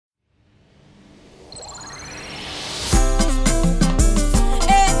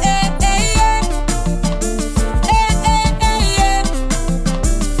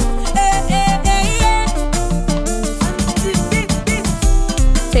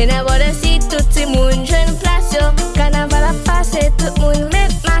Et n'a pas de si tout le monde jeune place yo. Carnaval a passé, tout le monde met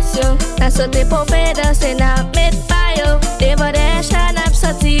massion. N'a sauté pour danser, n'a met pas yo. Des voix des chats n'a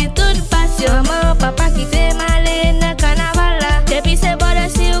sorti toute passion. Maman, papa qui t'est malé dans carnaval là. Depuis c'est bon de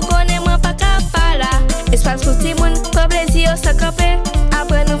si vous connaissez moi pas capable là. Espace pour tout le monde, pour plaisir au s'accrocher.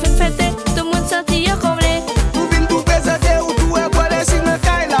 Après nous fin fêter, tout le monde sorti yo comblé. Nous vînes tout présenter ou tout est bon de si nous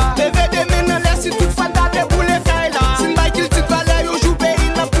caille là. Levé des mains dans l'air si tout fan d'aller pour les caille là. Si m'baille qu'il t'y valait yo joue pays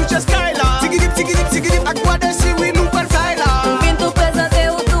n'a touché sky là. Tigidip, à quoi de si oui nous pas le fly là. Nous vînes tout présenter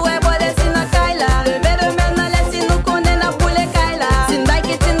ou tout est bon de si nous caille là. Levé des mains dans l'air si nous connaît n'a pour les caille là. Si m'baille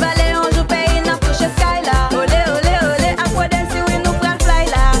qu'il t'y valait on joue pays n'a touché sky là. Olé, olé, olé, à quoi de si oui nous pas le fly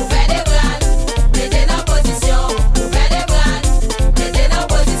là. Fais des brandes, mettez dans position. Fais des brandes, mettez dans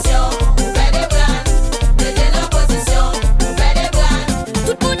position. Fais des brandes, mettez dans position. Fais des brandes.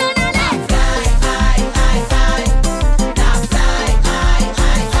 Tout le monde en a fly, aïe, aïe, aïe. Na fly, aïe,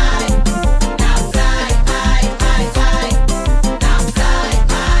 aïe, aïe. Na fly, aïe, aïe, aïe. Na fly,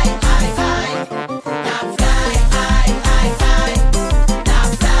 aïe, aïe, aïe. Na fly, aïe, aïe, aïe. Na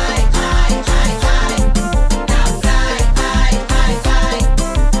fly, aïe, aïe, aïe. Na fly, aïe, aïe, aïe.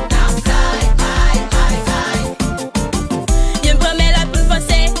 Na fly, aïe, aïe, aïe. Y'me promets la poule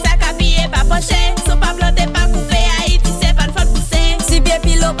foncée, ça capille pas poché. Son pas planté, pas coupé, Haïti c'est pas le faute poussé. Si bien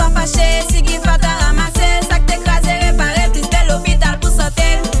pilot pas fâché, si qui fait à ramasser, ça t'écrasé, réparé, plus de l'hôpital pour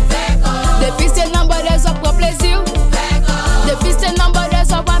santé. Depuis c'est nombre de gens pour plaisir. Depuis c'est nombre de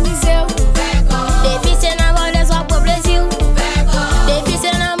gens pour misère. Depuis c'est n'importe de gens pour plaisir. Depuis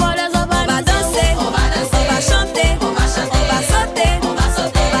c'est n'importe de gens On va pour danser, On va danser, on va chanter, on va chanter, on va sauter, on va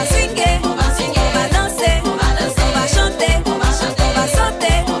sauter, on va swinguer, on va swinguer, on va danser, on va danser, on va chanter, on va chanter, on va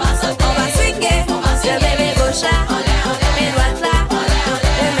sauter, on va sauter, on va swinguer. on va Le swinguer. bébé gauche là, Olé, olé, mes droites là,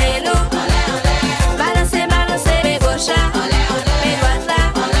 le ménou. olé, olé, Balancer, balancer, mes gauche là, olé, olé, mes droites là,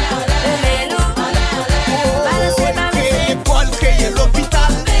 olé, olé, le ménou. Balancer, Créer balancer. l'école, créer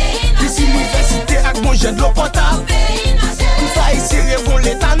l'hôpital. Ici l'université avec mon jeune de l'eau potable. pays national. Tout ça ici rêvons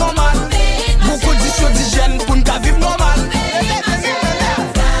l'état normal.